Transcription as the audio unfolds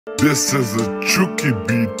This is a Chucky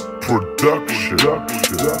Beat production.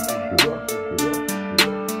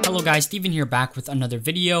 Hello guys, Steven here back with another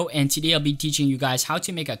video, and today I'll be teaching you guys how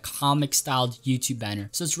to make a comic styled YouTube banner.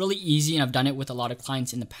 So it's really easy and I've done it with a lot of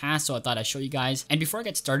clients in the past, so I thought I'd show you guys. And before I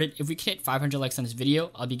get started, if we can hit 500 likes on this video,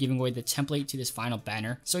 I'll be giving away the template to this final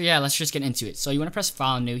banner. So yeah, let's just get into it. So you want to press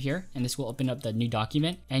File New here, and this will open up the new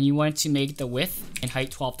document. And you want to make the width and height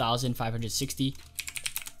 12,560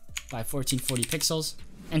 by 1440 pixels.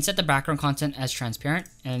 And set the background content as transparent,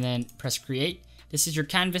 and then press create. This is your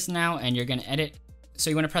canvas now, and you're gonna edit. So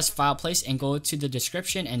you want to press file place and go to the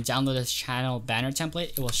description and download this channel banner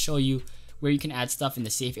template. It will show you where you can add stuff in the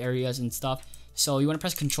safe areas and stuff. So you want to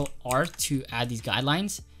press Ctrl R to add these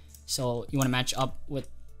guidelines. So you want to match up with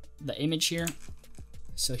the image here.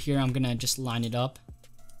 So here I'm gonna just line it up.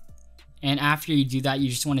 And after you do that, you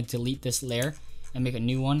just want to delete this layer and make a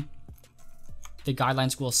new one. The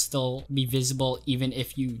guidelines will still be visible even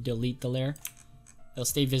if you delete the layer. They'll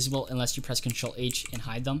stay visible unless you press Ctrl H and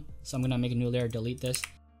hide them. So I'm gonna make a new layer, delete this.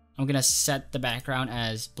 I'm gonna set the background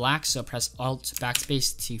as black, so press Alt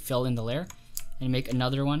backspace to fill in the layer and make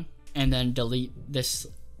another one, and then delete this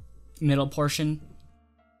middle portion.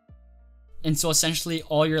 And so essentially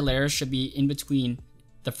all your layers should be in between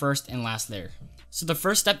the first and last layer. So the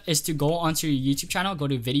first step is to go onto your YouTube channel, go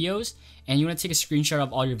to videos, and you want to take a screenshot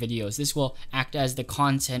of all your videos. This will act as the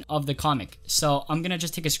content of the comic. So I'm going to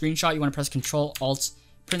just take a screenshot. You want to press Ctrl Alt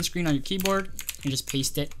print screen on your keyboard and just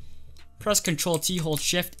paste it. Press Ctrl T, hold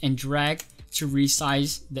Shift and drag to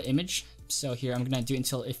resize the image. So here I'm going to do it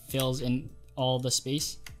until it fills in all the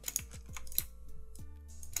space.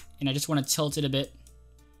 And I just want to tilt it a bit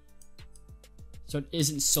so it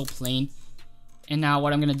isn't so plain. And now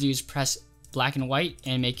what I'm going to do is press black and white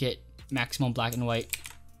and make it maximum black and white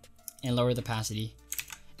and lower the opacity.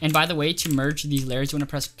 And by the way, to merge these layers, you want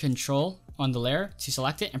to press Control on the layer to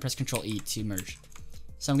select it and press Control E to merge.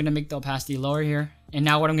 So I'm going to make the opacity lower here. And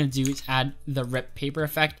now what I'm going to do is add the rip paper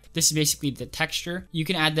effect. This is basically the texture. You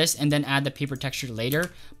can add this and then add the paper texture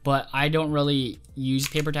later, but I don't really use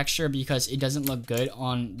paper texture because it doesn't look good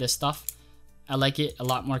on this stuff. I like it a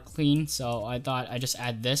lot more clean, so I thought I'd just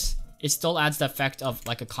add this. It still adds the effect of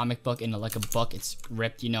like a comic book and like a book. It's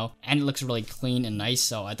ripped, you know, and it looks really clean and nice,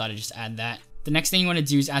 so I thought I'd just add that. The next thing you want to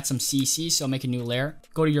do is add some CC, so make a new layer.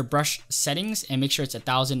 Go to your brush settings and make sure it's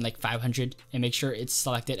 1000, like 500, and make sure it's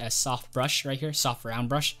selected as soft brush right here, soft round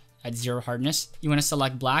brush at 0 hardness. You want to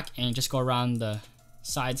select black and just go around the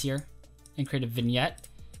sides here and create a vignette.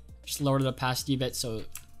 Just lower the opacity a bit so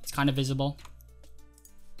it's kind of visible.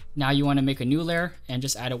 Now you want to make a new layer and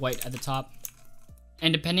just add a white at the top.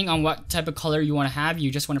 And depending on what type of color you want to have, you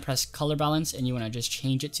just want to press color balance and you want to just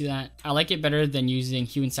change it to that. I like it better than using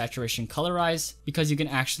hue and saturation colorize because you can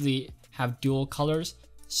actually have dual colors.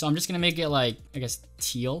 So I'm just going to make it like, I guess,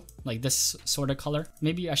 teal, like this sort of color.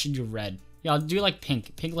 Maybe I should do red. Yeah, I'll do like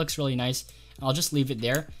pink. Pink looks really nice. I'll just leave it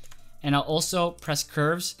there. And I'll also press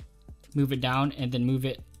curves, move it down, and then move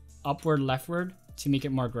it upward, leftward to make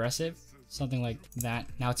it more aggressive. Something like that.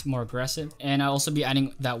 Now it's more aggressive. And I'll also be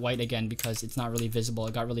adding that white again because it's not really visible.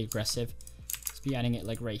 It got really aggressive. Let's be adding it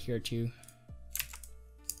like right here too.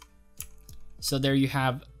 So there you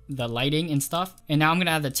have the lighting and stuff. And now I'm going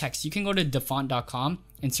to add the text. You can go to dafont.com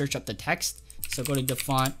and search up the text. So go to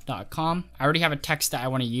dafont.com. I already have a text that I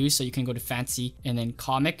want to use, so you can go to fancy and then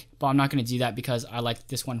comic, but I'm not going to do that because I like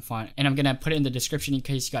this one font, and I'm going to put it in the description in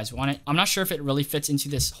case you guys want it. I'm not sure if it really fits into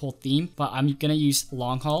this whole theme, but I'm going to use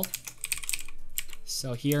long haul.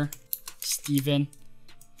 So here, Steven.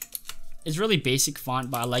 It's really basic font,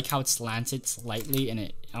 but I like how it slanted slightly, and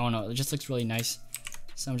I don't know, it just looks really nice.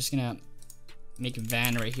 So I'm just gonna make a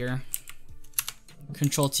van right here.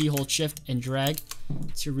 Control T, hold Shift and drag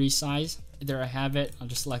to resize. There I have it. I'll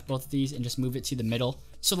just select both of these and just move it to the middle.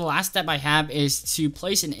 So the last step I have is to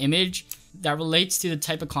place an image that relates to the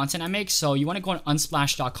type of content I make. So you want to go on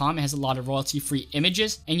unsplash.com. It has a lot of royalty-free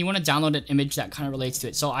images, and you want to download an image that kind of relates to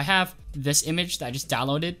it. So I have this image that I just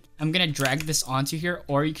downloaded. I'm going to drag this onto here,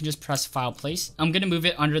 or you can just press file place. I'm going to move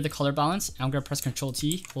it under the color balance. I'm going to press Ctrl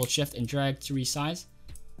T, hold Shift and drag to resize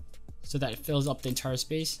so that it fills up the entire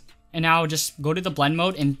space. And now just go to the blend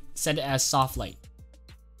mode and set it as soft light.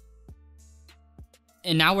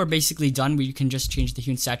 And now we're basically done. We can just change the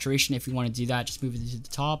hue and saturation if you want to do that. Just move it to the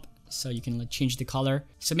top so you can change the color.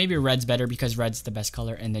 So maybe red's better because red's the best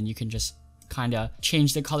color, and then you can just kind of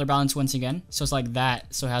change the color balance once again. So it's like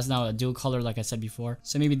that. So it has now a dual color like I said before.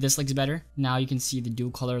 So maybe this looks better. Now you can see the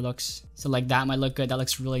dual color looks. So like that might look good. That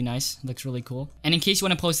looks really nice. It looks really cool. And in case you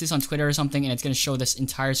want to post this on Twitter or something and it's going to show this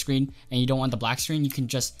entire screen and you don't want the black screen, you can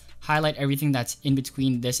just highlight everything that's in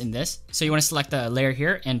between this and this. So you want to select the layer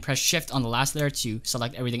here and press shift on the last layer to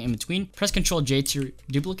select everything in between. Press Ctrl J to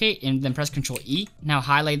duplicate and then press Ctrl E. Now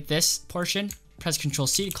highlight this portion, press Ctrl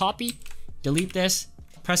C to copy, delete this,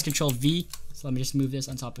 press Ctrl V. So let me just move this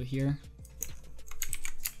on top of here.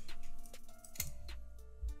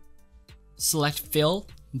 Select fill,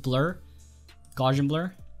 blur, Gaussian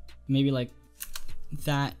blur, maybe like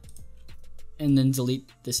that, and then delete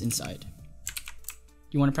this inside.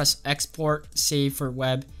 You want to press export, save for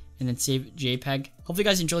web, and then save JPEG. Hopefully you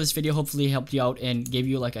guys enjoyed this video. Hopefully it helped you out and gave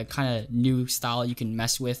you like a kind of new style you can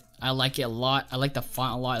mess with. I like it a lot. I like the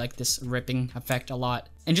font a lot. I like this ripping effect a lot.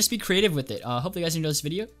 And just be creative with it. Hopefully you guys enjoyed this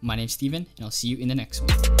video. My name's Steven, and I'll see you in the next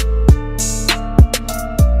one.